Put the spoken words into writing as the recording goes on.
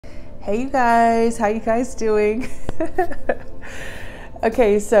Hey you guys, how you guys doing?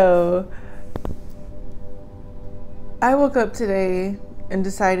 Okay, so I woke up today and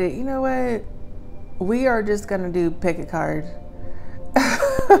decided, you know what? We are just gonna do pick a card.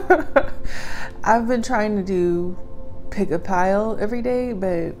 I've been trying to do pick a pile every day,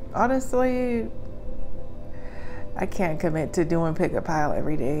 but honestly, I can't commit to doing pick a pile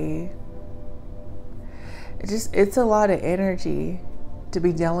every day. It's a lot of energy to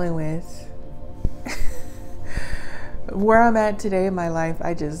be dealing with. Where I'm at today in my life,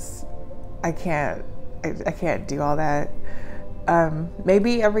 I can't do all that.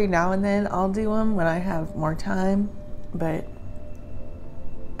 Maybe every now and then I'll do them when I have more time, but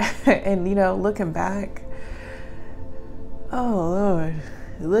and you know, looking back, oh Lord,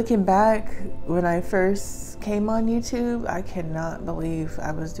 looking back when I first came on YouTube, I cannot believe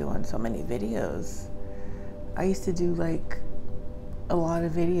I was doing so many videos. I used to do like a lot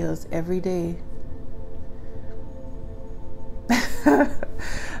of videos every day.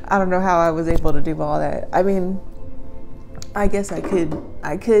 I don't know how I was able to do all that. I mean, I guess I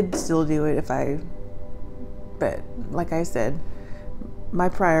could still do it but like I said, my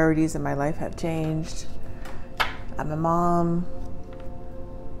priorities in my life have changed. I'm a mom.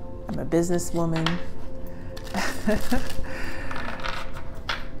 I'm a businesswoman.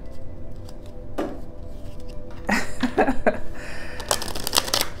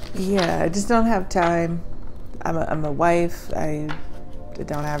 Yeah, I just don't have time. I'm a wife. I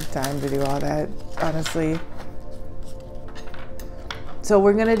don't have time to do all that, honestly. So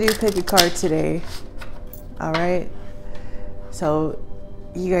we're gonna do pick a card today. All right. So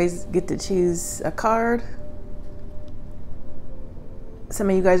you guys get to choose a card.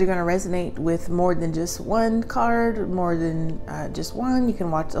 Some of you guys are gonna resonate with more than just one card, more than just one. You can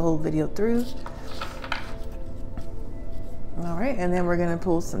watch the whole video through. All right, and then we're gonna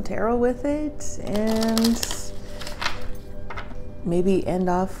pull some tarot with it and maybe end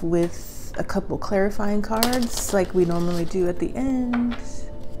off with a couple clarifying cards like we normally do at the end.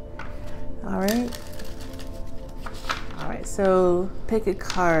 All right. All right, so pick a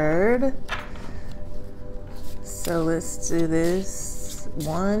card. So let's do this.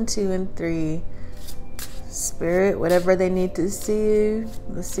 1, 2, and 3. Spirit, whatever they need to see.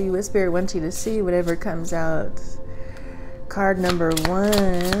 Let's see what Spirit wants you to see, whatever comes out. Card number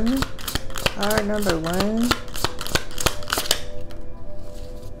 1. Card number 1.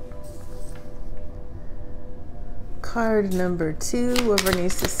 Card number 2. Whoever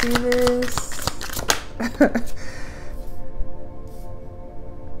needs to see this.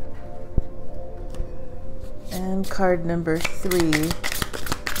 And card number 3.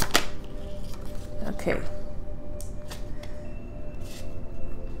 Okay.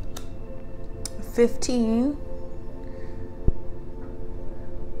 15.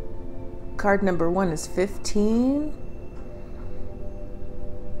 Card number 1 is 15.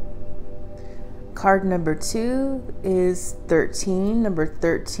 Card number 2 is 13, number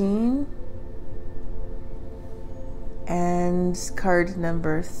 13. And card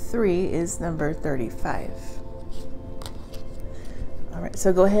number 3 is number 35. All right,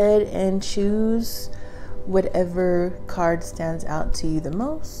 so go ahead and choose whatever card stands out to you the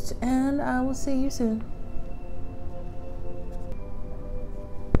most, and I will see you soon.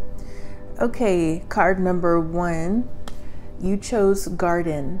 Okay, card number 1, you chose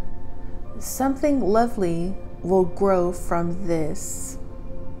garden. Something lovely will grow from this.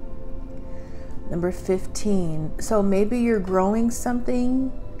 Number 15, so maybe you're growing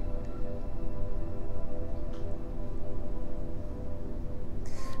something.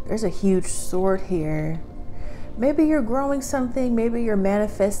 There's a huge sword here. Maybe you're growing something, maybe you're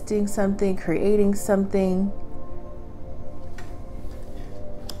manifesting something, creating something.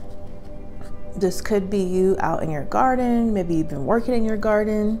 This could be you out in your garden. Maybe you've been working in your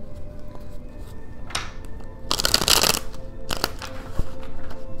garden.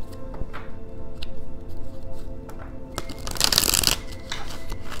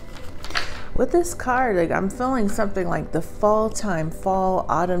 With this card, like I'm feeling something like the fall time, fall,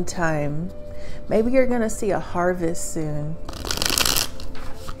 autumn time. Maybe you're gonna see a harvest soon.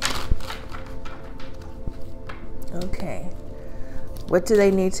 Okay. What do they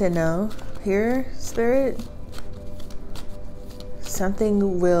need to know here, Spirit?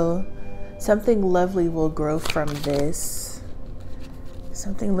 Something lovely will grow from this.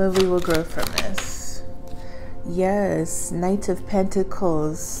 Something lovely will grow from this. Yes, Knight of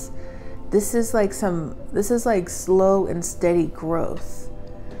Pentacles. This is like slow and steady growth.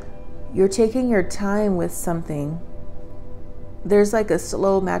 You're taking your time with something. There's like a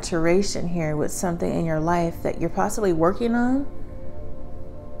slow maturation here with something in your life that you're possibly working on.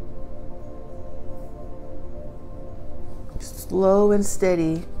 slow and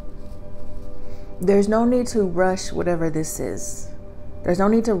steady. There's no need to rush whatever this is. There's no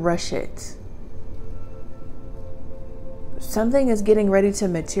need to rush it. Something is getting ready to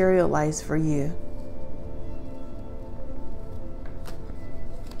materialize for you.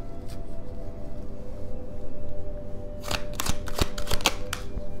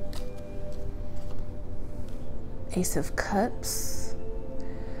 Ace of Cups.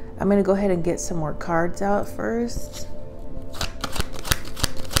 I'm going to go ahead and get some more cards out first.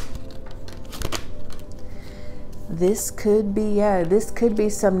 This could be, this could be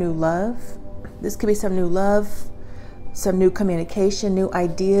some new love. This could be some new love, some new communication, new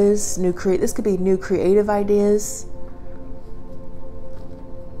ideas, this could be new creative ideas.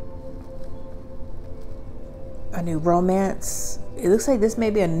 A new romance. It looks like this may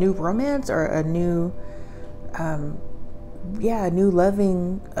be a new romance or a new, a new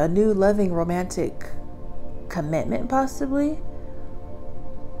loving romantic commitment possibly.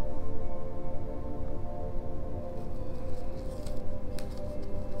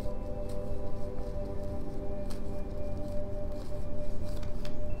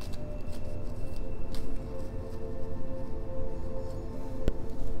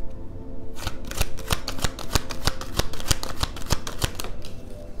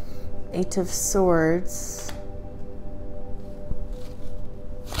 Eight of Swords.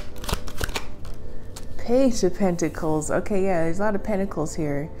 Page of Pentacles. Okay, yeah, there's a lot of pentacles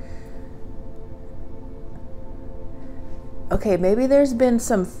here. Okay, maybe there's been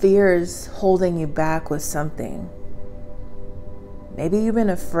some fears holding you back with something. Maybe you've been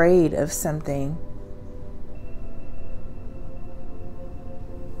afraid of something.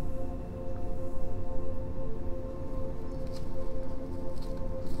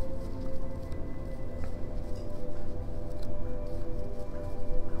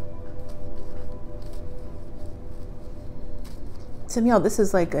 Some of y'all, this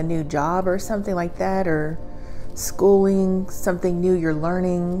is like a new job or something like that, or schooling, something new you're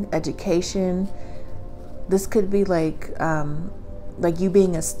learning, education. This could be like you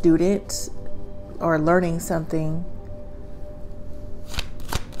being a student or learning something.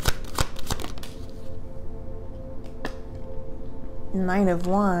 Nine of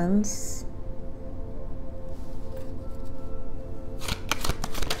Wands.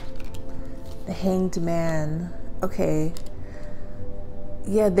 The Hanged Man. Okay.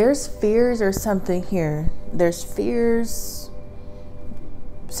 Yeah, there's fears or something here. There's fears.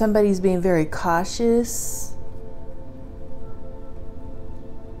 Somebody's being very cautious.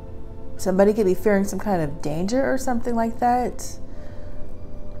 Somebody could be fearing some kind of danger or something like that.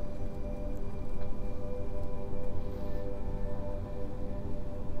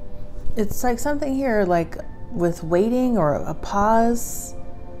 It's like something here like with waiting or a pause.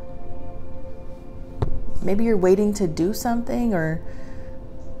 Maybe you're waiting to do something or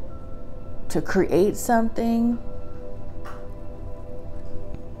to create something.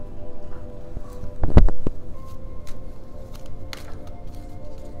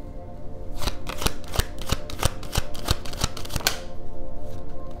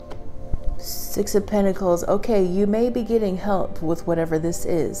 Six of Pentacles. Okay, you may be getting help with whatever this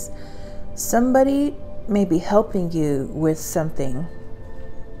is. Somebody may be helping you with something.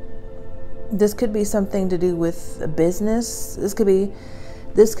 This could be something to do with a business. This could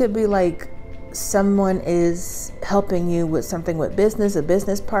be like someone is helping you with something with business, a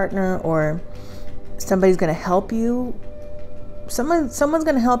business partner, or somebody's going to help you. Someone's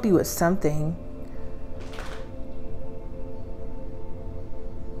going to help you with something.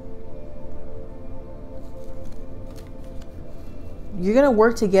 You're going to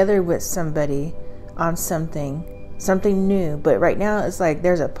work together with somebody on something new, but right now it's like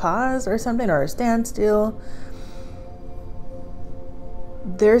there's a pause or something, or a standstill.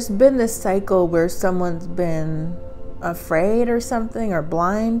 There's been this cycle where someone's been afraid or something, or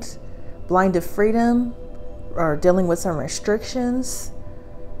blind to freedom, or dealing with some restrictions.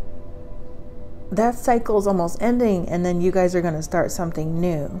 That cycle is almost ending, and then you guys are going to start something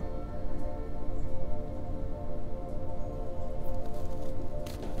new.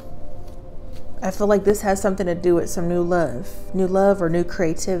 I feel like this has something to do with some new love or new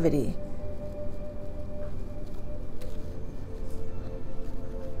creativity.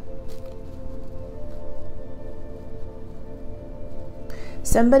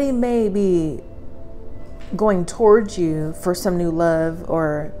 Somebody may be going towards you for some new love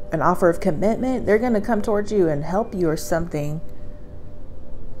or an offer of commitment. They're going to come towards you and help you or something.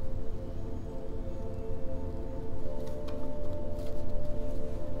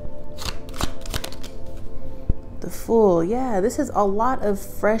 The Fool. Yeah, this is a lot of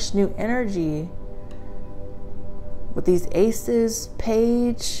fresh new energy. With these aces,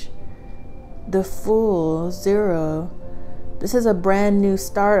 page, the Fool, 0. This is a brand new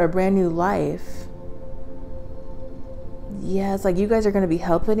start, a brand new life. Yeah, it's like you guys are going to be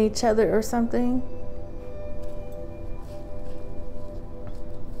helping each other or something.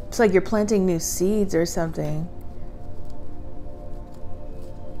 It's like you're planting new seeds or something.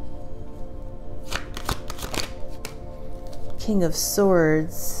 King of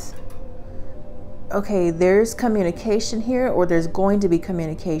Swords. Okay, there's communication here, or there's going to be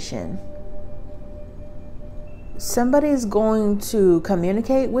communication. Somebody's going to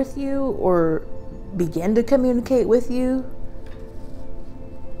communicate with you or begin to communicate with you.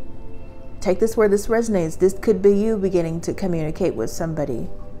 Take this where this resonates. This could be you beginning to communicate with somebody.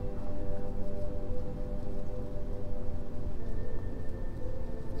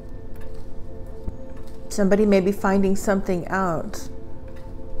 Somebody may be finding something out,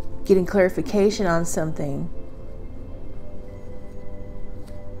 getting clarification on something.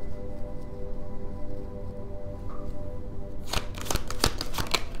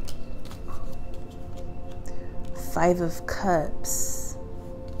 Five of Cups.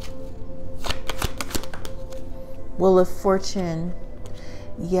 Wheel of Fortune.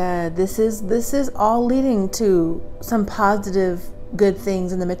 Yeah, this is all leading to some positive, good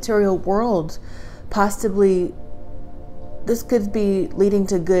things in the material world. Possibly, this could be leading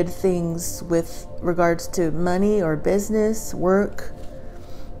to good things with regards to money or business, work.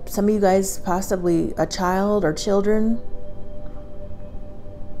 Some of you guys, possibly a child or children.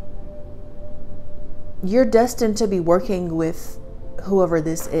 You're destined to be working with whoever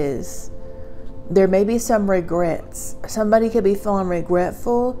this is. There may be some regrets. Somebody could be feeling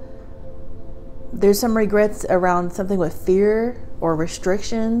regretful. There's some regrets around something with fear or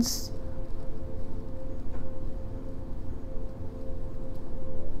restrictions.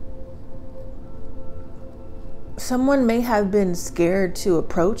 Someone may have been scared to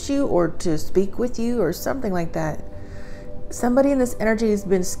approach you or to speak with you or something like that. Somebody in this energy has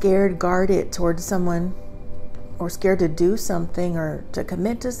been scared, guarded towards someone, or scared to do something or to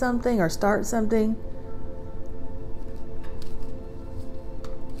commit to something or start something.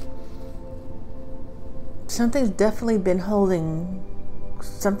 Something's definitely been holding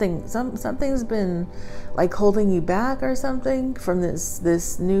something's been like holding you back or something from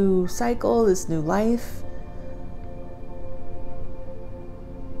this new cycle, this new life.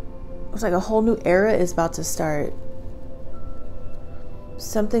 It's like a whole new era is about to start.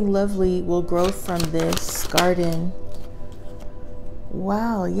 Something lovely will grow from this garden.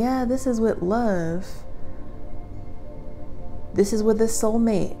 Wow, yeah, this is with love. This is with a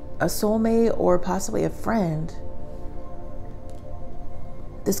soulmate or possibly a friend.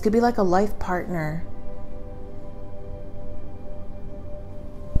 This could be like a life partner.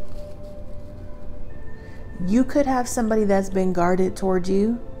 You could have somebody that's been guarded toward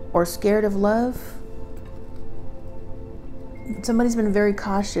you or scared of love. Somebody's been very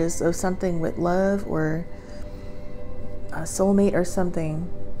cautious of something with love or a soulmate or something.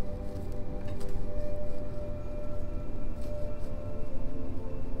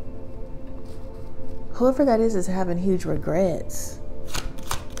 Whoever that is having huge regrets.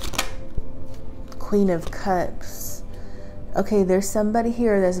 Queen of Cups. Okay, there's somebody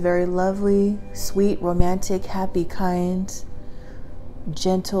here that's very lovely, sweet, romantic, happy, kind,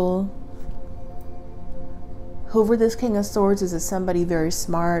 gentle. Whoever this King of Swords is somebody very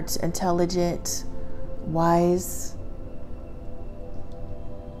smart, intelligent, wise.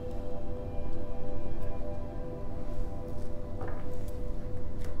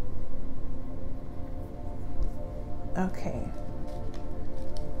 Okay.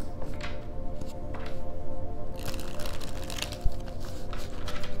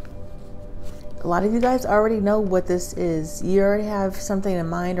 A lot of you guys already know what this is. You already have something in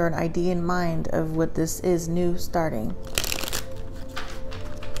mind or an idea in mind of what this is new starting.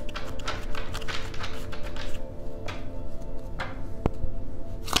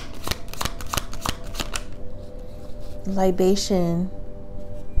 Libation.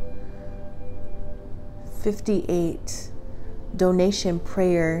 58. Donation,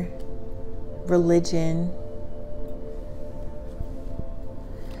 prayer, religion.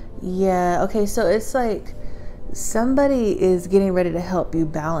 Yeah, okay, so it's like somebody is getting ready to help you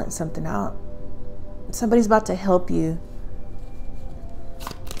balance something out. Somebody's about to help you.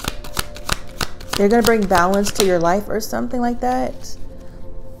 They're going to bring balance to your life or something like that.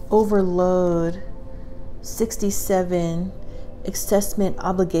 Overload. 67. Assessment,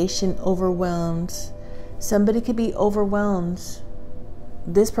 obligation, overwhelmed. Somebody could be overwhelmed.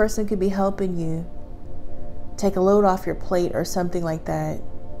 This person could be helping you take a load off your plate or something like that.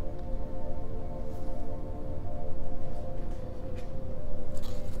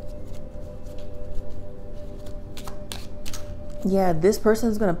 Yeah, this person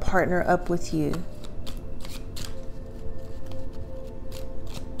is going to partner up with you.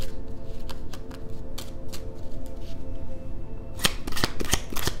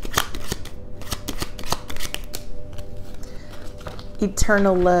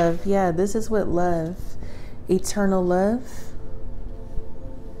 Eternal love. Yeah, this is what love. Eternal love.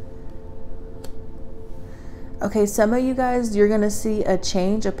 Okay, some of you guys, you're going to see a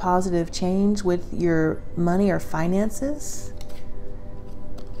change, a positive change with your money or finances.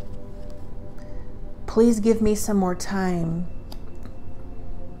 Please give me some more time.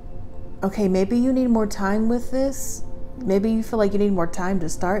 Okay, maybe you need more time with this. Maybe you feel like you need more time to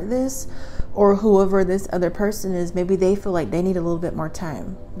start this. Or whoever this other person is, maybe they feel like they need a little bit more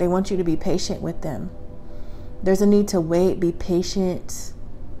time. They want you to be patient with them. There's a need to wait, be patient.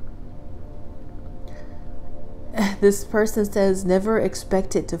 This person says, never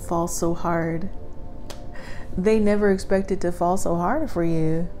expect it to fall so hard. They never expect it to fall so hard for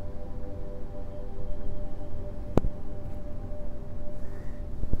you.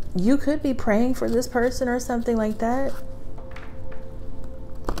 You could be praying for this person or something like that.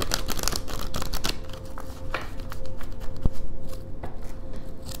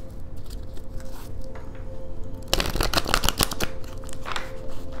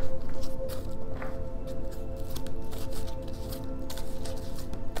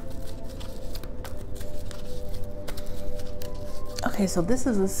 Okay, so this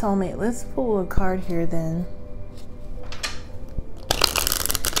is a soulmate. Let's pull a card here then.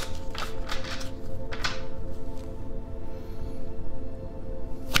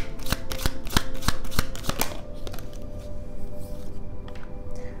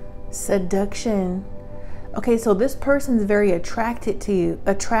 Seduction. Okay, so this person's very attracted to you.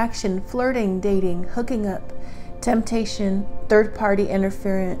 Attraction, flirting, dating, hooking up, temptation, third-party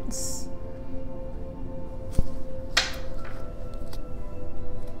interference.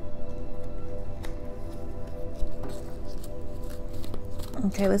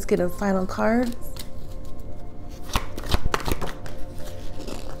 Okay, let's get a final card.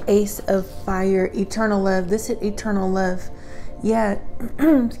 Ace of Fire, eternal love. This is eternal love. Yeah,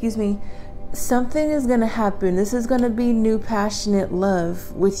 excuse me. Something is going to happen. This is going to be new passionate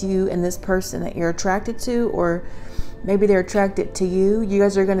love with you and this person that you're attracted to, or maybe they're attracted to you. You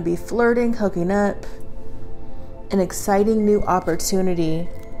guys are going to be flirting, hooking up. An exciting new opportunity.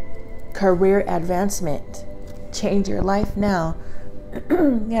 Career advancement. Change your life now.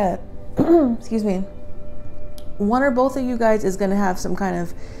 Yeah, excuse me. One or both of you guys is going to have some kind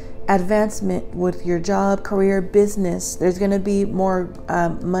of advancement with your job, career, business. There's going to be more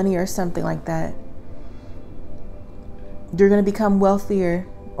money or something like that. You're going to become wealthier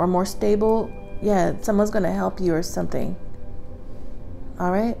or more stable. Yeah, someone's going to help you or something.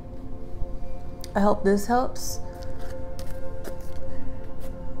 All right. I hope this helps.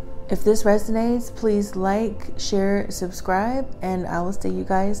 If this resonates, please like, share, subscribe, and I will see you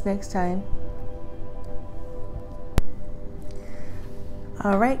guys next time.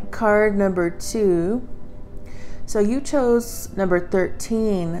 All right, card number 2. So you chose number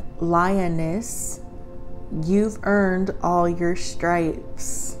 13, Lioness. You've earned all your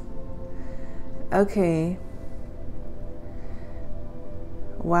stripes. Okay.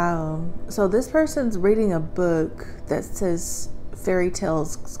 Wow. So this person's reading a book that says fairy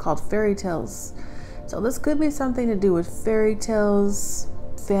tales. It's called Fairy Tales. So this could be something to do with fairy tales,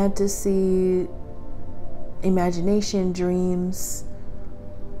 fantasy, imagination, dreams,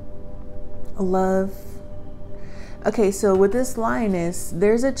 love. Okay, so with this lioness,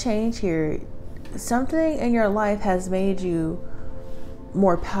 there's a change here. Something in your life has made you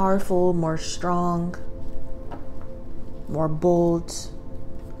more powerful, more strong, more bold.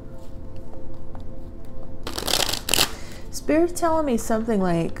 Spirit's telling me something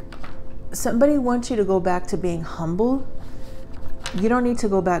like somebody wants you to go back to being humble. You don't need to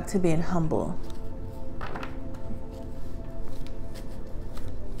go back to being humble.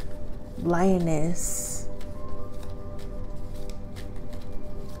 Lioness.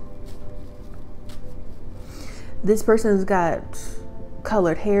 This person's got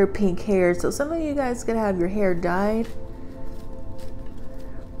colored hair, pink hair. So some of you guys could have your hair dyed.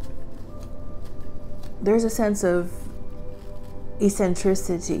 There's a sense of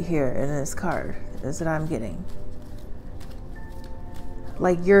eccentricity here in this card. Is what I'm getting.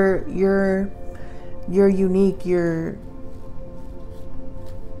 Like you're unique. You're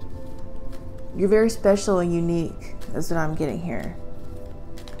very special and unique. That's what I'm getting here.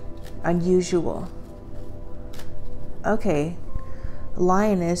 Unusual. Okay.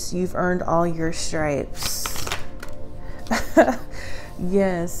 Lioness, you've earned all your stripes.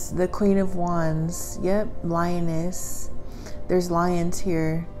 Yes, the Queen of Wands. Yep, Lioness. There's lions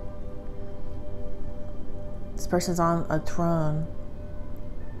here. This person's on a throne.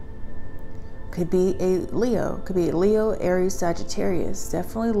 Could be a Leo. Could be a Leo, Aries, Sagittarius.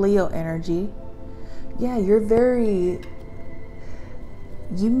 Definitely Leo energy. Yeah, you're very...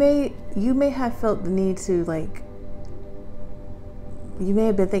 You may have felt the need to, like... You may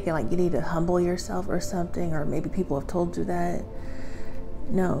have been thinking like you need to humble yourself or something, or maybe people have told you that.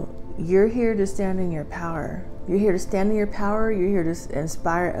 No, you're here to stand in your power. You're here to stand in your power. You're here to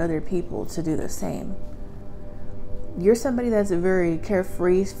inspire other people to do the same. You're somebody that's a very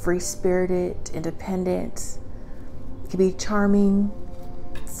carefree, free-spirited, independent. You can be charming,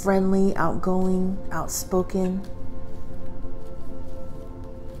 friendly, outgoing, outspoken.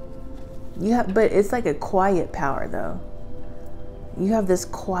 But it's like a quiet power though. You have this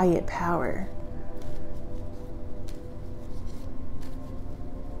quiet power.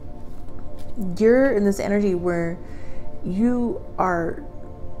 You're in this energy where you are,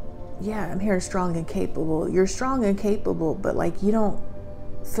 yeah, I'm hearing strong and capable. You're strong and capable, but like you don't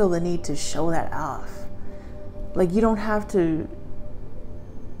feel the need to show that off. Like you don't have to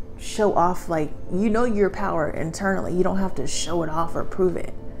show off, like, you know your power internally. You don't have to show it off or prove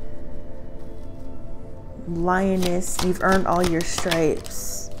it. Lioness, you've earned all your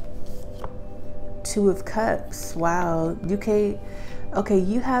stripes. Two of Cups. Wow. Okay,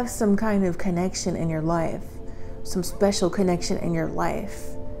 you have some kind of connection in your life. Some special connection in your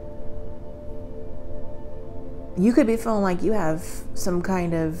life. You could be feeling like you have some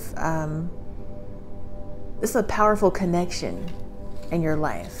kind of it's a powerful connection in your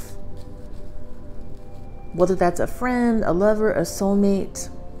life. Whether that's a friend, a lover, a soulmate.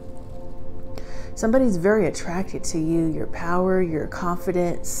 Somebody's very attracted to you, your power, your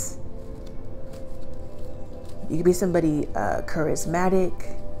confidence. You could be somebody charismatic.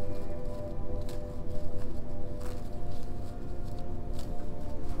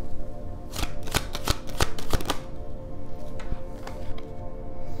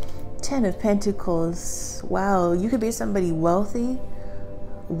 Ten of Pentacles. Wow, you could be somebody wealthy,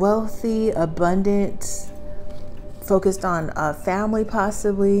 abundant, focused on family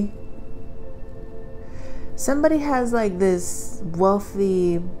possibly. Somebody has like this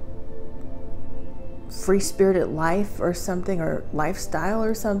wealthy, free-spirited life or something, or lifestyle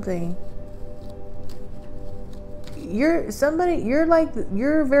or something. You're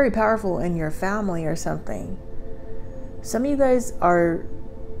very powerful in your family or something. Some of you guys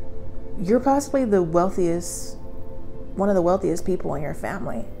you're possibly the wealthiest, one of the wealthiest people in your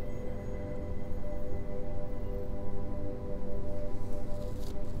family.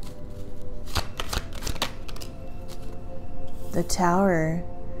 The Tower.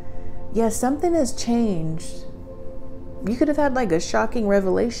 Yeah, something has changed. You could have had like a shocking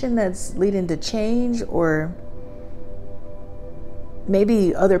revelation that's leading to change, or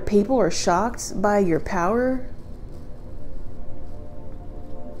maybe other people are shocked by your power.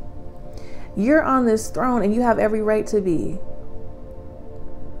 You're on this throne and you have every right to be.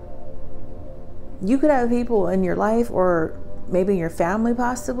 You could have people in your life, or maybe in your family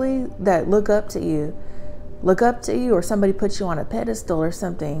possibly, that look up to you, or somebody puts you on a pedestal or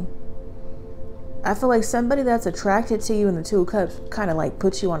something. I feel like somebody that's attracted to you in the Two of Cups kind of like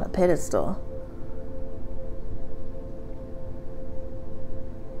puts you on a pedestal.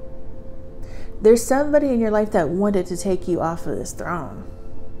 There's somebody in your life that wanted to take you off of this throne.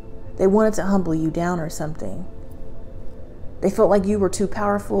 They wanted to humble you down or something. They felt like you were too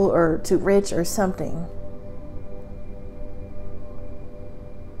powerful or too rich or something.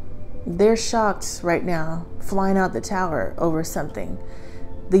 They're shocked right now, flying out the tower over something.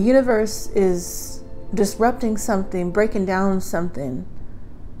 The universe is disrupting something, breaking down something,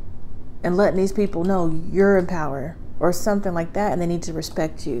 and letting these people know you're in power or something like that, and they need to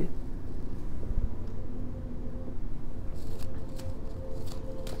respect you.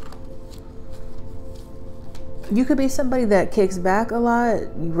 You could be somebody that kicks back a lot,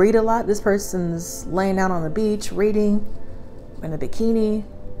 you read a lot. This person's laying out on the beach, reading, in a bikini.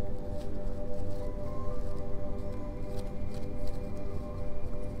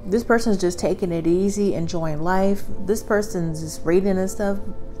 This person's just taking it easy, enjoying life. This person's just reading and stuff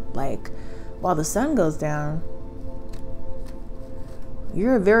like while the sun goes down.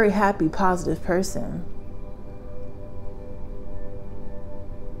 You're a very happy, positive person.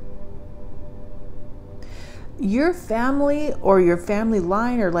 Your family or your family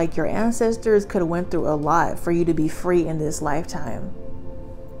line, or like your ancestors, could have went through a lot for you to be free in this lifetime.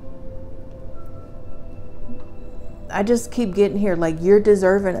 I just keep getting here like you're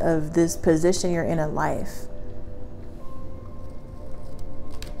deserving of this position you're in life.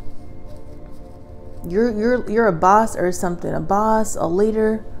 You're a boss or something, a boss, a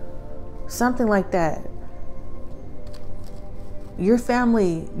leader, something like that. Your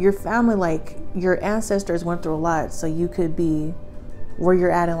family, like your ancestors went through a lot so you could be where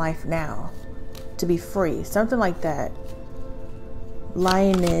you're at in life now, to be free, something like that.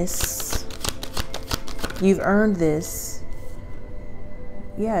 Lioness, you've earned this.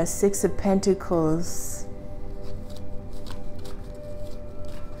 Yeah, Six of Pentacles.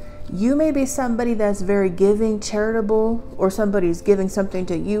 You may be somebody that's very giving, charitable, or somebody's giving something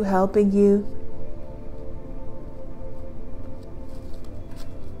to you, helping you.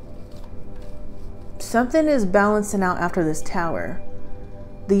 Something is balancing out after this Tower.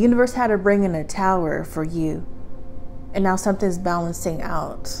 The universe had to bring in a Tower for you. And now something's balancing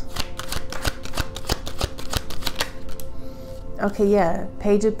out. Okay, yeah.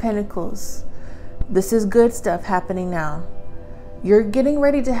 Page of Pentacles. This is good stuff happening now. You're getting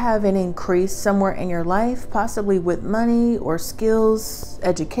ready to have an increase somewhere in your life, possibly with money or skills,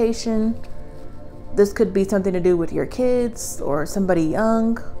 education. This could be something to do with your kids or somebody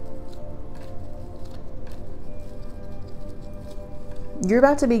young. You're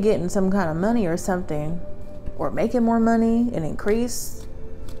about to be getting some kind of money or something, or making more money, an increase.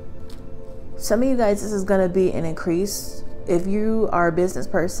 Some of you guys, this is going to be an increase. If you are a business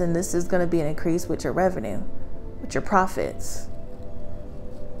person, this is going to be an increase with your revenue, with your profits.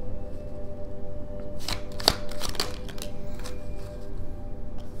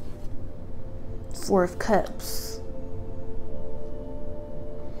 Four of Cups.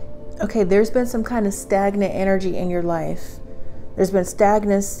 Okay, there's been some kind of stagnant energy in your life. There's been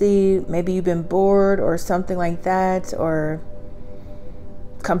stagnancy. Maybe you've been bored or something like that, or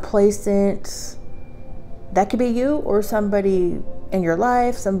complacent. That could be you or somebody in your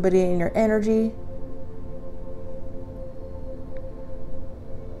life, somebody in your energy.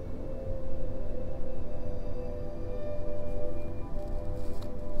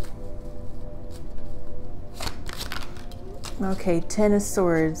 Okay, Ten of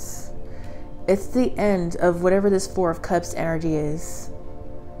Swords. It's the end of whatever this Four of Cups energy is.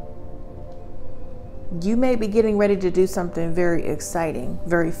 You may be getting ready to do something very exciting,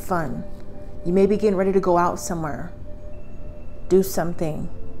 very fun. You may be getting ready to go out somewhere, do something.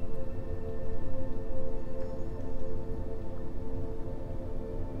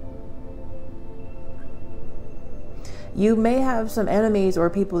 You may have some enemies or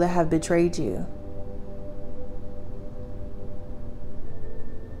people that have betrayed you.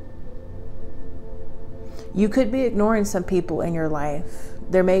 You could be ignoring some people in your life.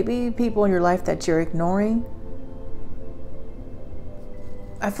 There may be people in your life that you're ignoring.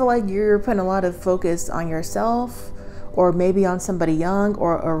 I feel like you're putting a lot of focus on yourself, or maybe on somebody young,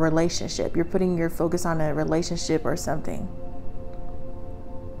 or a relationship. You're putting your focus on a relationship or something.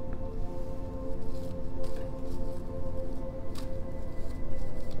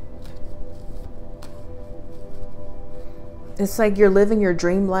 It's like you're living your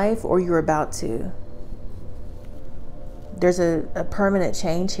dream life, or you're about to. There's a permanent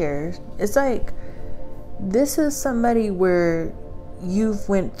change here. It's like this is somebody where you've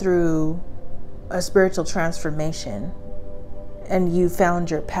went through a spiritual transformation and you found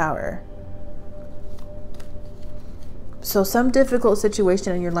your power. So some difficult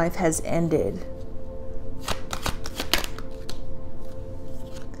situation in your life has ended.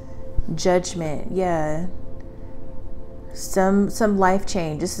 Judgment, yeah. Some life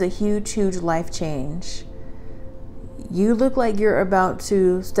change. This is a huge life change. You look like you're about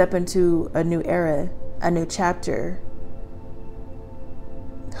to step into a new era, a new chapter.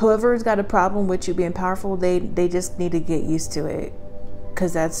 Whoever's got a problem with you being powerful, they just need to get used to it,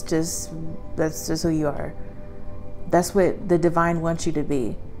 because that's just who you are. That's what the divine wants you to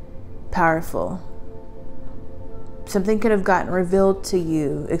be, powerful. Something could have gotten revealed to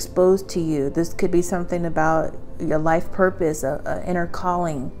you, exposed to you. This could be something about your life purpose, a inner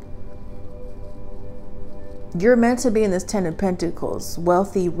calling. You're meant to be in this Ten of Pentacles,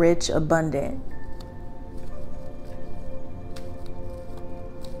 wealthy, rich, abundant.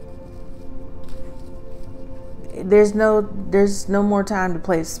 There's no more time to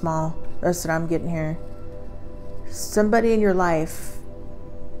play small. That's what I'm getting here. Somebody in your life,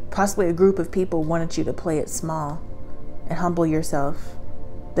 possibly a group of people, wanted you to play it small and humble yourself.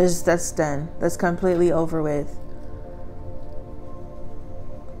 That's done. That's completely over with.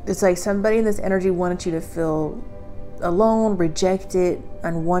 It's like somebody in this energy wanted you to feel alone, rejected,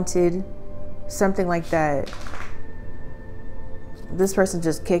 unwanted, something like that. This person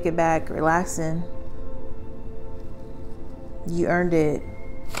just kick it back, relaxing. You earned it.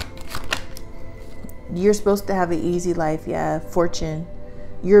 You're supposed to have an easy life, yeah, fortune.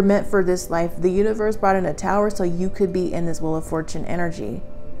 You're meant for this life. The universe brought in a tower so you could be in this Wheel of Fortune energy.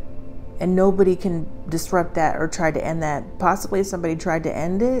 And nobody can disrupt that or try to end that. Possibly somebody tried to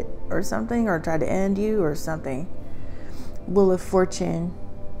end it or something, or tried to end you or something. Wheel of Fortune.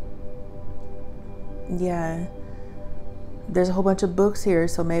 Yeah. There's a whole bunch of books here,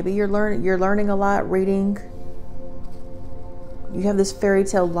 so maybe you're learning a lot, reading. You have this fairy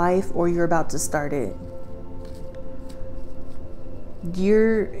tale life, or you're about to start it.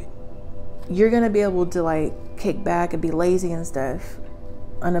 You're gonna be able to like kick back and be lazy and stuff,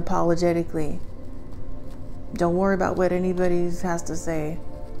 unapologetically. Don't worry about what anybody has to say.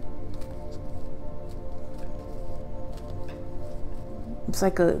 It's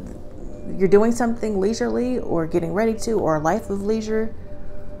like you're doing something leisurely, or getting ready to, or a life of leisure.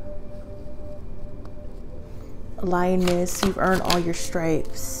 Lioness, you've earned all your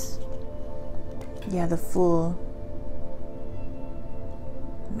stripes. Yeah, the Fool.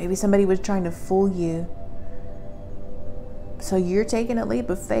 Maybe somebody was trying to fool you. So you're taking a leap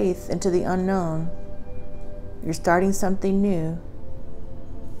of faith into the unknown. You're starting something new.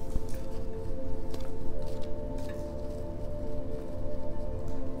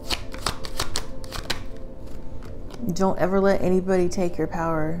 Don't ever let anybody take your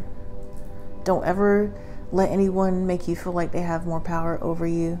power. Don't ever let anyone make you feel like they have more power over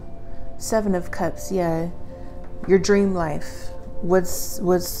you. 7 of Cups, yeah. Your dream life.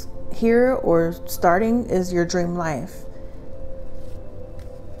 What's here or starting is your dream life.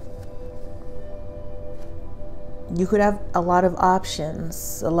 You could have a lot of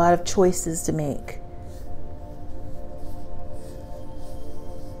options, a lot of choices to make.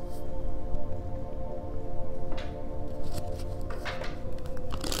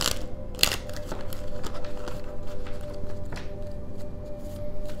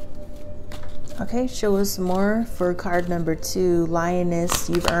 Okay, show us more for card number 2. Lioness,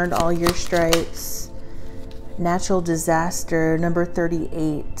 you've earned all your stripes. Natural disaster, number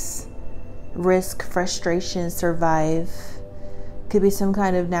 38. Risk, frustration, survive. Could be some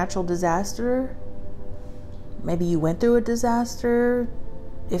kind of natural disaster. Maybe you went through a disaster.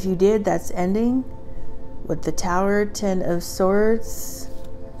 If you did, that's ending. With the Tower, 10 of Swords,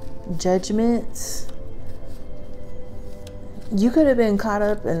 Judgment. You could have been caught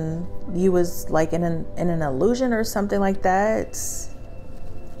up and you was like in an illusion or something like that.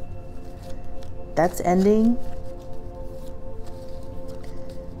 That's ending.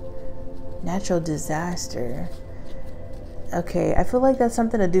 Natural disaster. Okay, I feel like that's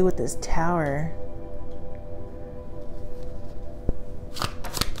something to do with this Tower.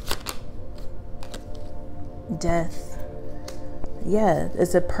 Death. Yeah,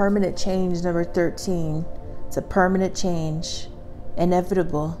 it's a permanent change, number 13. It's a permanent change.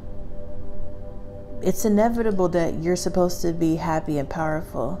 Inevitable. It's inevitable that you're supposed to be happy and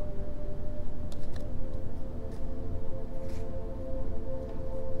powerful.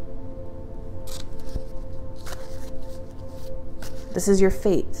 This is your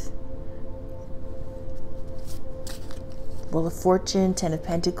fate. Wheel of Fortune, 10 of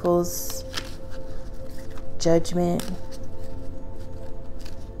Pentacles, Judgment.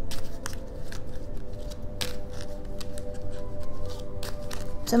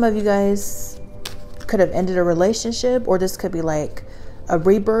 Some of you guys could have ended a relationship, or this could be like a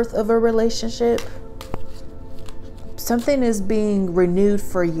rebirth of a relationship. Something is being renewed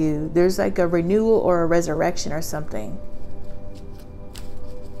for you. There's like a renewal or a resurrection or something.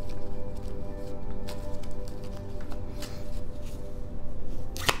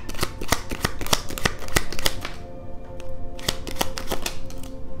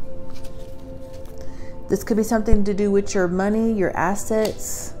 This could be something to do with your money, your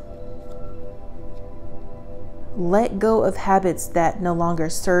assets. Let go of habits that no longer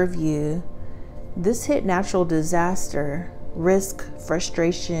serve you. This hit natural disaster, risk,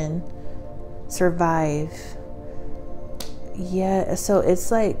 frustration, survive. Yeah, so it's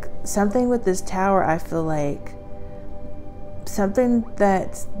like something with this Tower, I feel like something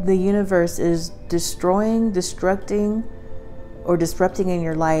that the universe is destroying, destructing, or disrupting in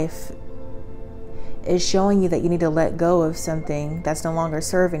your life is showing you that you need to let go of something that's no longer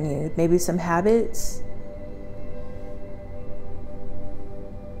serving you. Maybe some habits.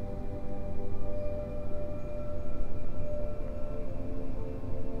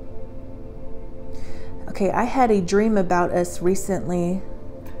 Okay, I had a dream about us recently.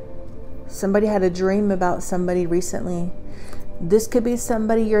 Somebody had a dream about somebody recently. This could be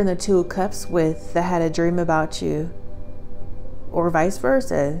somebody you're in the 2 of Cups with that had a dream about you. Or vice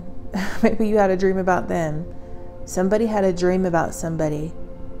versa. Maybe you had a dream about them. Somebody had a dream about somebody.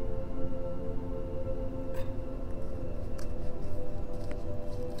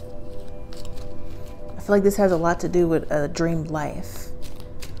 I feel like this has a lot to do with a dreamed life.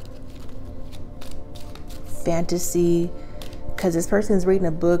 Fantasy, because this person is reading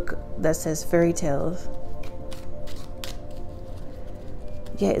a book that says fairy tales.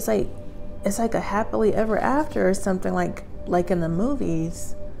 Yeah, it's like a happily ever after or something, like in the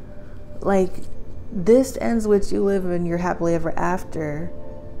movies. Like, this ends with you living your happily ever after.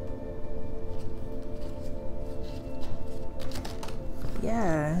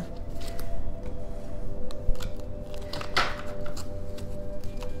 Yeah.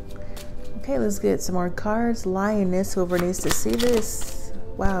 Okay, let's get some more cards. Lioness, whoever needs to see this.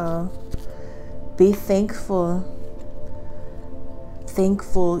 Wow. Be thankful.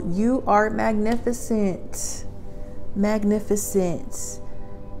 Thankful. You are magnificent. Magnificent.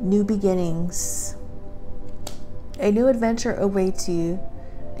 New beginnings. A new adventure awaits you.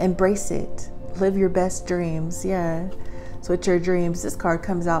 Embrace it. Live your best dreams. Yeah. So with your dreams, this card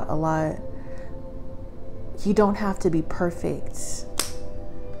comes out a lot. You don't have to be perfect.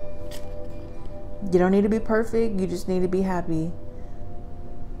 You don't need to be perfect. You just need to be happy.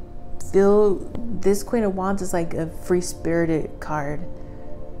 Feel, this Queen of Wands is like a free-spirited card.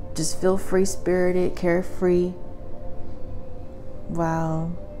 Just feel free-spirited, carefree.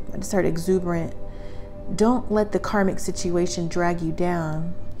 Wow. I just heard exuberant. Don't let the karmic situation drag you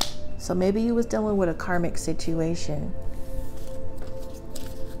down. So maybe you was dealing with a karmic situation.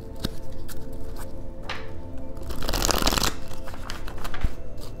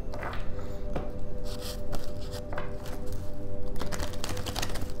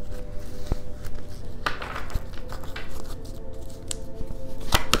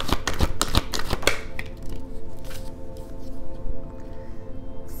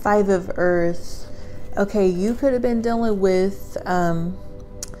 Five of Earth. Okay, you could have been dealing with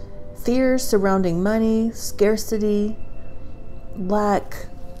fears surrounding money, scarcity, lack,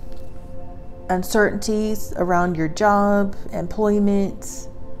 uncertainties around your job, employment,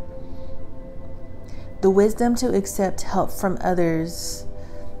 the wisdom to accept help from others.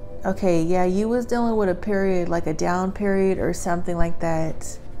 Okay, yeah, you was dealing with a period, like a down period or something like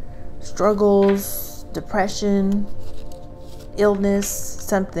that. Struggles, depression, illness,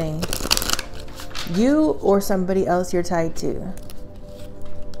 something. You or somebody else you're tied to.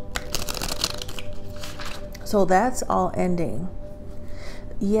 So that's all ending.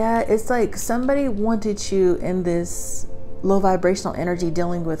 Yeah, it's like somebody wanted you in this low vibrational energy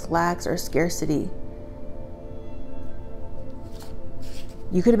dealing with lacks or scarcity.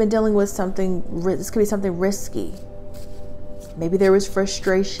 You could have been dealing with something, this could be something risky. Maybe there was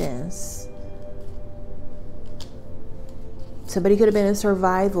frustrations. Somebody could have been in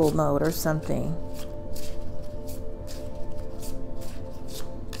survival mode or something.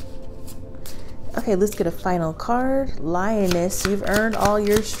 Okay, let's get a final card. Lioness, you've earned all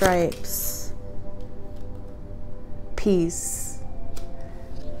your stripes. Peace.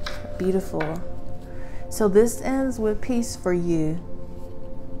 Beautiful. So this ends with peace for you.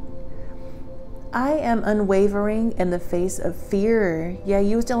 I am unwavering in the face of fear. Yeah,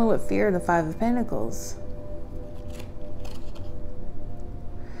 you was dealing with fear in the Five of Pentacles.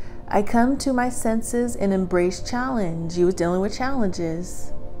 I come to my senses and embrace challenge. You was dealing with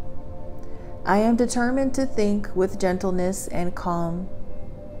challenges. I am determined to think with gentleness and calm.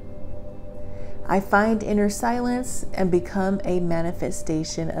 I find inner silence and become a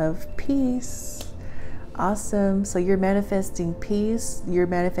manifestation of peace. Awesome. So you're manifesting peace. You're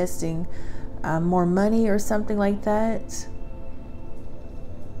manifesting more money or something like that.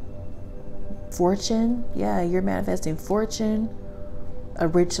 Fortune. Yeah, you're manifesting fortune. A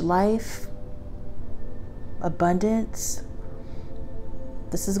rich life, abundance.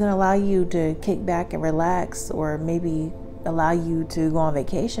 This is going to allow you to kick back and relax, or maybe allow you to go on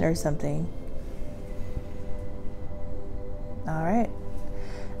vacation or something. All right.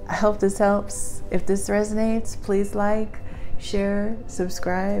 I hope this helps. If this resonates, please like, share,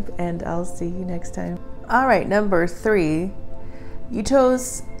 subscribe, and I'll see you next time. All right, number 3. You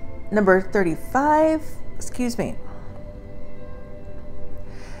chose number 35. Excuse me.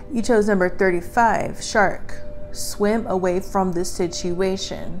 You chose number 35, shark. Swim away from this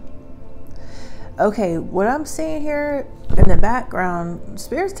situation. Okay, what I'm seeing here in the background,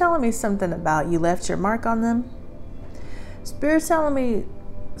 Spirit's telling me something about you left your mark on them. Spirit's telling me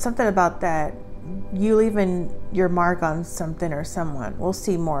something about that. You leaving your mark on something or someone. We'll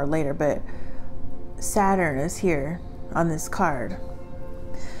see more later, but Saturn is here on this card.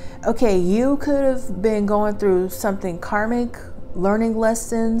 Okay, you could have been going through something karmic, learning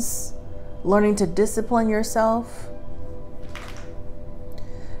lessons, learning to discipline yourself.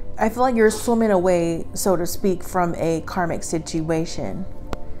 I feel like you're swimming away, so to speak, from a karmic situation.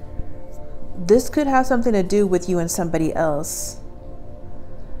 This could have something to do with you and somebody else.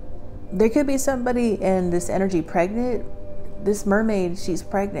 There could be somebody in this energy pregnant. This mermaid, she's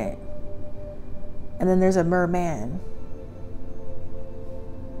pregnant. And then there's a merman.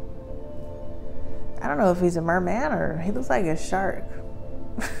 I don't know if he's a merman or he looks like a shark.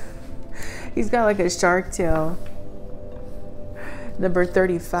 He's got like a shark tail. Number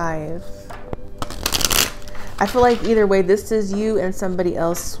 35. I feel like either way, this is you and somebody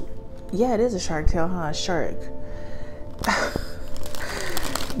else. Yeah, it is a shark tail, huh? Shark.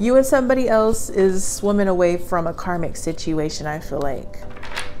 You and somebody else is swimming away from a karmic situation, I feel like.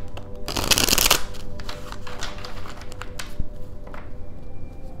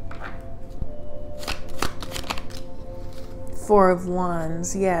 Four of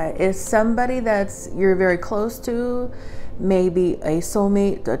Wands. Yeah, it's somebody that's you're very close to, maybe a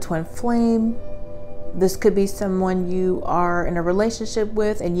soulmate, a twin flame. This could be someone you are in a relationship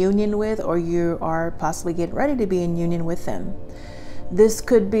with, in union with, or you are possibly getting ready to be in union with them. This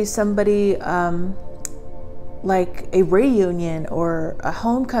could be somebody like a reunion or a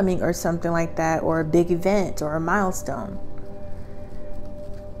homecoming or something like that, or a big event or a milestone.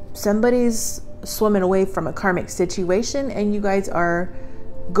 Somebody's swimming away from a karmic situation and you guys are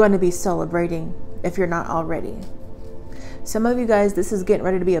going to be celebrating if you're not already. Some of you guys, this is getting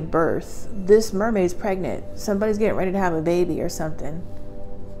ready to be a birth. This mermaid's pregnant. Somebody's getting ready to have a baby or something.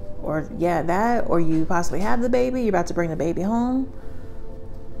 Or yeah, that, or you possibly have the baby. You're about to bring the baby home.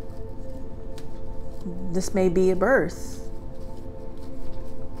 This may be a birth.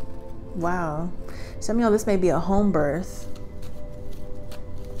 Wow. Some of y'all, this may be a home birth.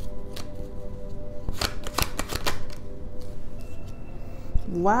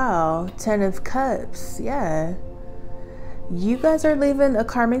 Wow. 10 of Cups. Yeah. You guys are leaving a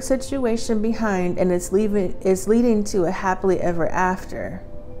karmic situation behind, and it's leading to a happily ever after.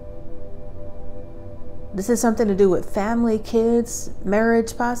 This is something to do with family, kids,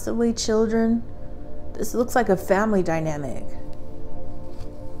 marriage, possibly children. This looks like a family dynamic.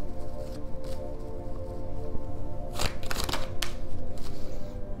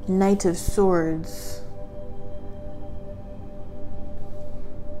 Knight of Swords.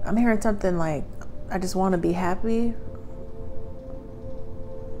 I'm hearing something like, I just want to be happy.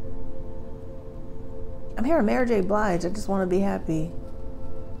 I'm hearing Mary J. Blige, I just want to be happy.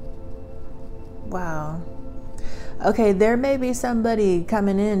 Wow. Okay, there may be somebody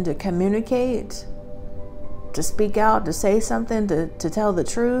coming in to communicate, to speak out, to say something, to tell the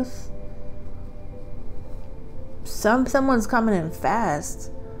truth. Someone's coming in fast.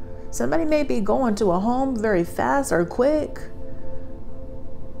 Somebody may be going to a home very fast or quick.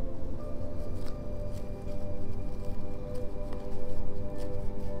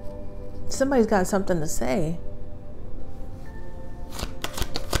 Somebody's got something to say.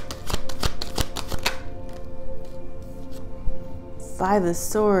 Five of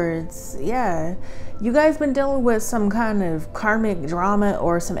Swords. Yeah. You guys been dealing with some kind of karmic drama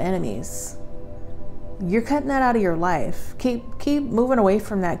or some enemies. You're cutting that out of your life. Keep moving away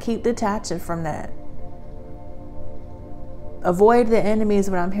from that. Keep detaching from that. Avoid the enemies,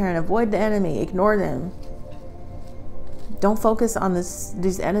 what I'm hearing. Avoid the enemy. Ignore them. Don't focus on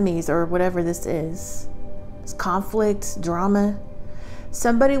these enemies or whatever this is. It's conflict, drama.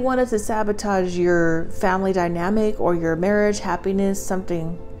 Somebody wanted to sabotage your family dynamic or your marriage, happiness,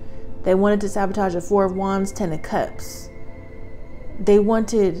 something. They wanted to sabotage the Four of Wands, 10 of Cups. They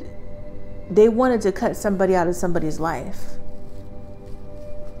wanted to cut somebody out of somebody's life.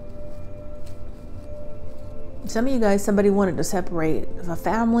 Some of you guys, somebody wanted to separate a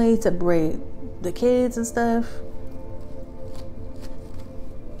family, separate the kids and stuff.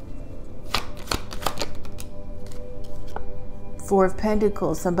 Four of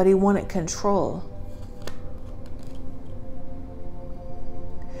Pentacles, somebody wanted control.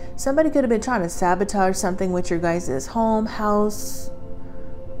 Somebody could have been trying to sabotage something with your guys' home, house,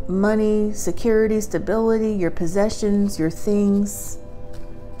 money, security, stability, your possessions, your things.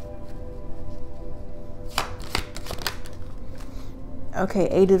 Okay,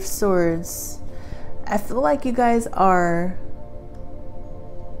 Eight of Swords. I feel like you guys are...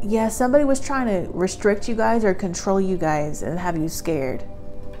 Yeah, somebody was trying to restrict you guys or control you guys and have you scared.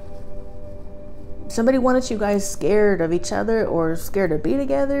 Somebody wanted you guys scared of each other or scared to be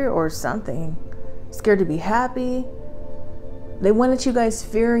together or something. Scared to be happy. They wanted you guys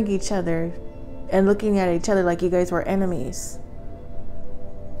fearing each other and looking at each other like you guys were enemies.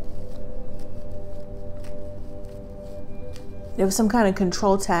 There was some kind of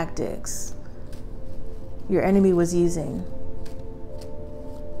control tactics your enemy was using.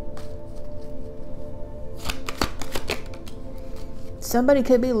 Somebody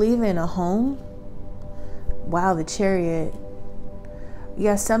could be leaving a home. Wow, the Chariot.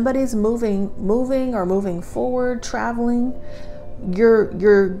 Yeah, somebody's moving or moving forward, traveling.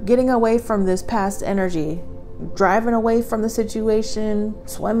 You're getting away from this past energy, driving away from the situation,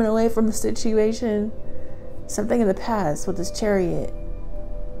 swimming away from the situation. Something in the past with this Chariot.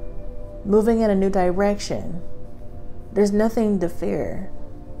 Moving in a new direction. There's nothing to fear.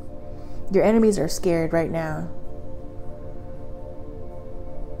 Your enemies are scared right now.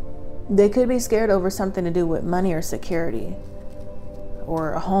 They could be scared over something to do with money or security,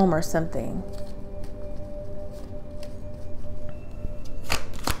 or a home or something.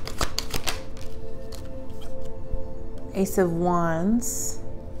 Ace of Wands.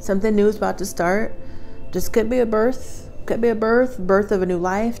 Something new is about to start. This could be a birth. Could be a birth of a new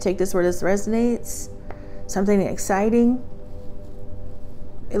life. Take this where this resonates. Something exciting.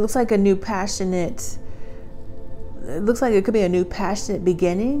 It looks like a new passionate. It looks like it could be a new passionate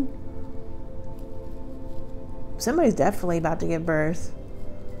beginning. Somebody's definitely about to give birth.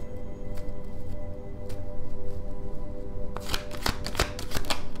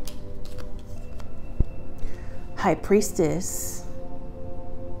 High Priestess.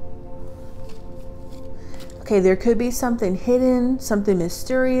 Okay, there could be something hidden, something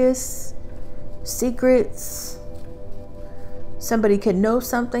mysterious, secrets. Somebody could know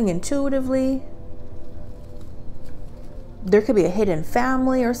something intuitively. There could be a hidden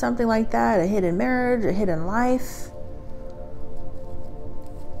family or something like that, a hidden marriage, a hidden life.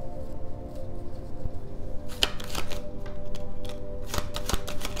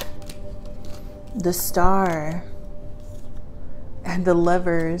 The Star and the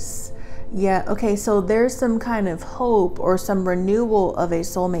Lovers. Yeah, okay, so there's some kind of hope or some renewal of a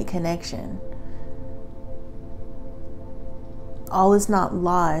soulmate connection. All is not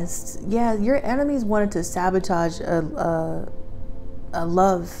lost. Yeah, your enemies wanted to sabotage a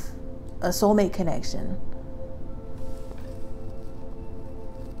love, a soulmate connection.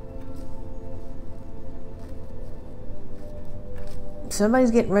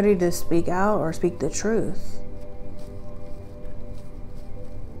 Somebody's getting ready to speak out or speak the truth.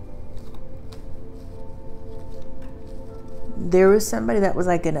 There was somebody that was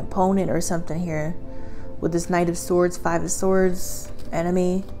like an opponent or something here. With this Knight of Swords, Five of Swords,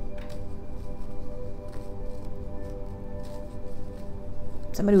 enemy.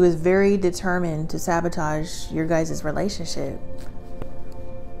 Somebody who is very determined to sabotage your guys' relationship.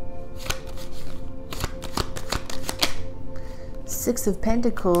 Six of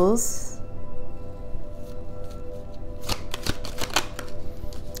Pentacles.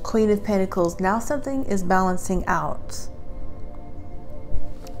 Queen of Pentacles. Now something is balancing out.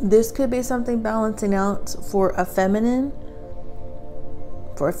 This could be something balancing out for a feminine.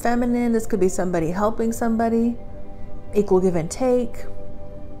 For a feminine, this could be somebody helping somebody. Equal give and take.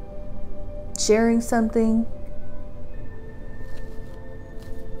 Sharing something.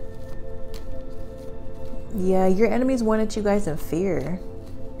 Yeah, your enemies wanted you guys in fear.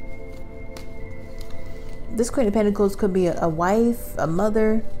 This Queen of Pentacles could be a wife, a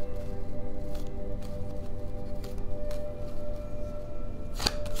mother.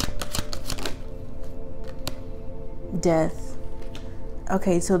 Death.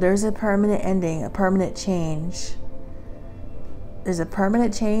 Okay, so there's a permanent ending, a permanent change. There's a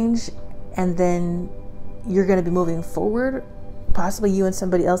permanent change, and then you're going to be moving forward. Possibly you and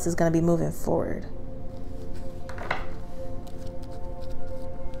somebody else is going to be moving forward.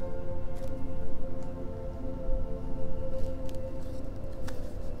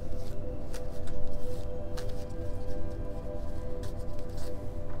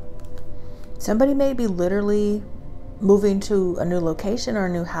 Somebody may be literally moving to a new location or a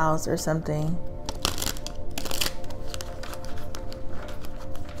new house or something.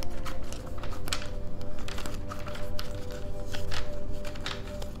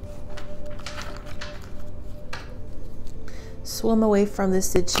 Swim away from this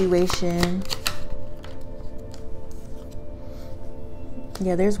situation.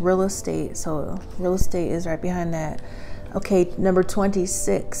 Yeah, there's real estate. So real estate is right behind that. Okay, number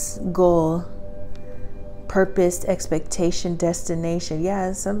 26, goal. Purpose, expectation, destination.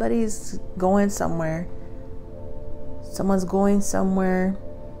 Yeah, somebody's going somewhere. Someone's going somewhere.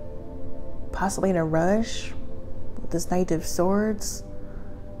 Possibly in a rush. With this Knight of Swords.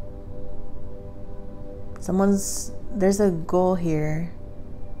 There's a goal here.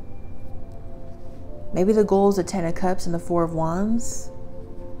 Maybe the goal is the Ten of Cups and the Four of Wands.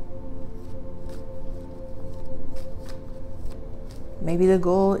 Maybe the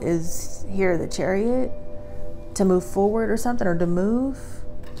goal is here, the Chariot. To move forward or something, or to move.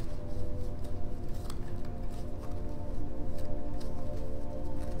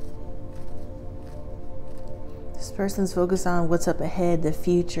 This person's focused on what's up ahead, the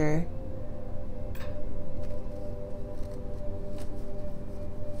future.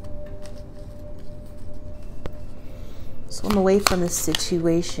 Swim away from the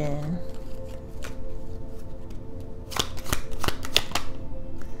situation.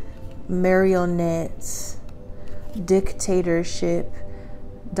 Marionettes, dictatorship,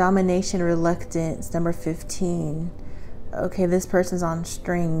 domination, reluctance, number 15. Okay, this person's on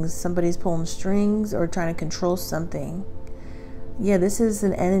strings. Somebody's pulling strings or trying to control something. Yeah, this is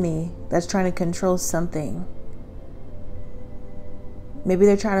an enemy that's trying to control something. Maybe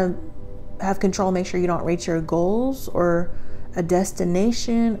they're trying to have control, make sure you don't reach your goals or a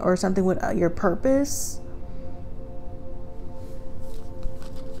destination or something with your purpose.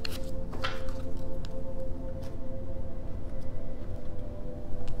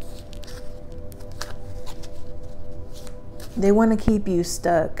 They want to keep you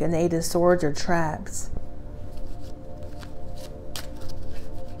stuck, and the Eight of Swords are trapped.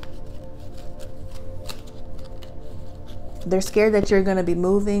 They're scared that you're going to be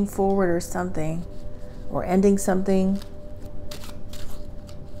moving forward or something, or ending something.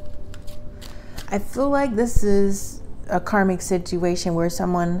 I feel like this is a karmic situation where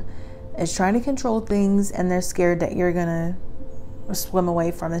someone is trying to control things and they're scared that you're going to swim away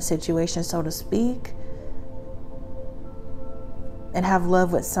from the situation, so to speak, and have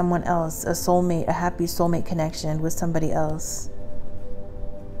love with someone else, a soulmate, a happy soulmate connection with somebody else.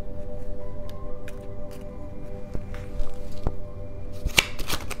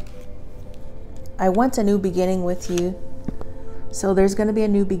 I want a new beginning with you. So there's going to be a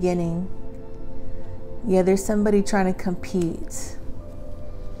new beginning. Yeah, there's somebody trying to compete.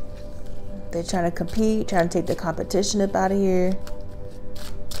 They're trying to compete, trying to take the competition up out of here.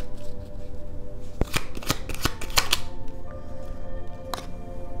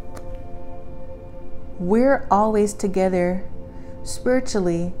 We're always together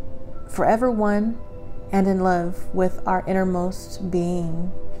spiritually, forever one and in love with our innermost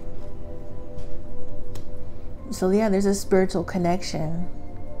being. So yeah, there's a spiritual connection.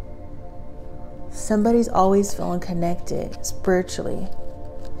 Somebody's always feeling connected spiritually.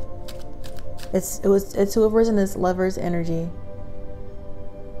 It's whoever's in this lover's energy.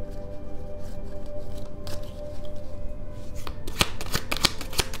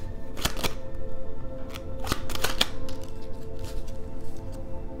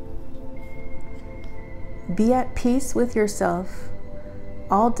 Be at peace with yourself.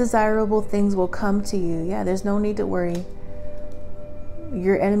 All desirable things will come to you. Yeah, there's no need to worry.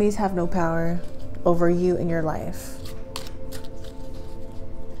 Your enemies have no power over you in your life.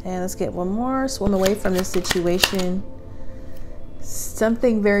 And let's get one more. Swim away from this situation.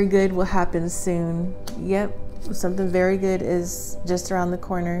 Something very good will happen soon. Yep, something very good is just around the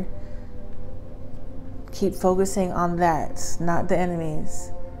corner. Keep focusing on that, not the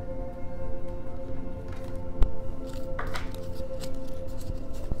enemies.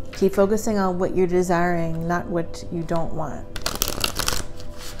 Keep focusing on what you're desiring, not what you don't want.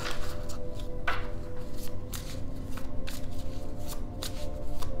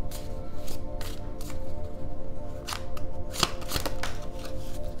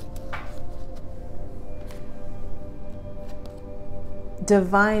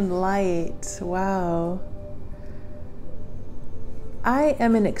 Divine light. Wow. I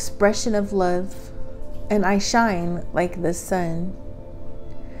am an expression of love, and I shine like the sun.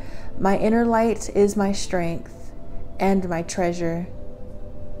 My inner light is my strength and my treasure.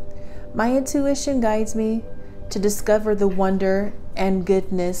 My intuition guides me to discover the wonder and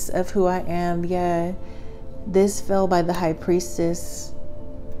goodness of who I am. Yeah, this fell by the High Priestess.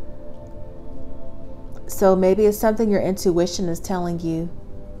 So maybe it's something your intuition is telling you.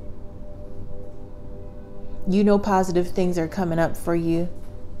 You know positive things are coming up for you.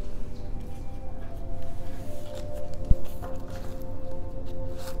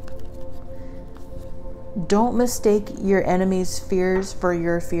 Don't mistake your enemy's fears for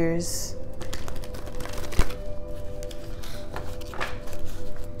your fears.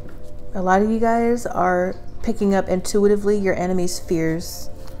 A lot of you guys are picking up intuitively your enemy's fears.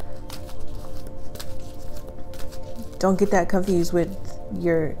 Don't get that confused with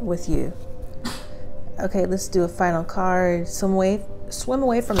you. Okay, let's do a final card. Swim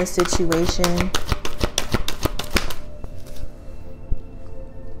away from the situation.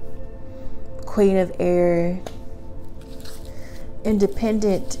 Queen of Air.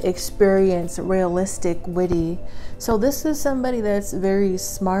 Independent, experience, realistic, witty. So this is somebody that's very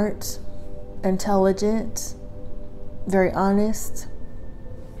smart, intelligent, very honest,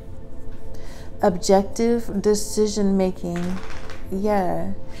 objective decision making.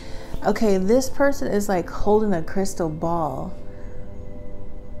 Yeah. Okay, this person is like holding a crystal ball.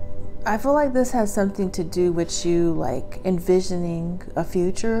 I feel like this has something to do with you like envisioning a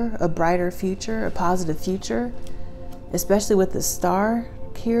future, a brighter future, a positive future, especially with the star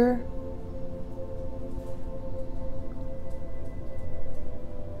here.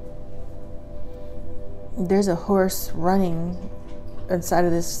 There's a horse running inside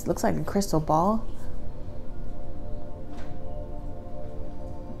of this, looks like a crystal ball.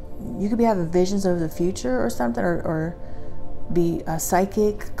 You could be having visions of the future or something, or be a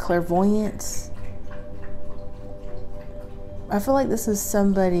psychic, clairvoyant. I feel like this is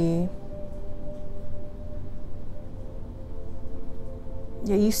somebody,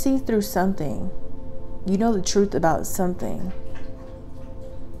 yeah, you see through something. You know the truth about something.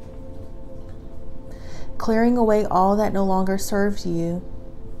 Clearing away all that no longer serves you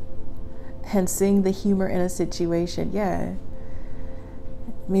and seeing the humor in a situation. Yeah.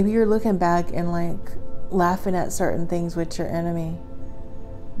 Maybe you're looking back and like laughing at certain things with your enemy.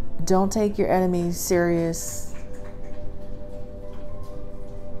 Don't take your enemy serious.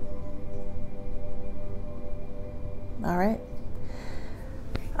 All right.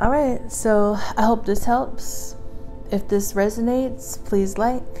 All right. So I hope this helps. If this resonates, please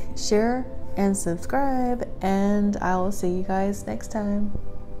like, share, and subscribe, and I will see you guys next time.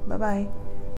 Bye-bye.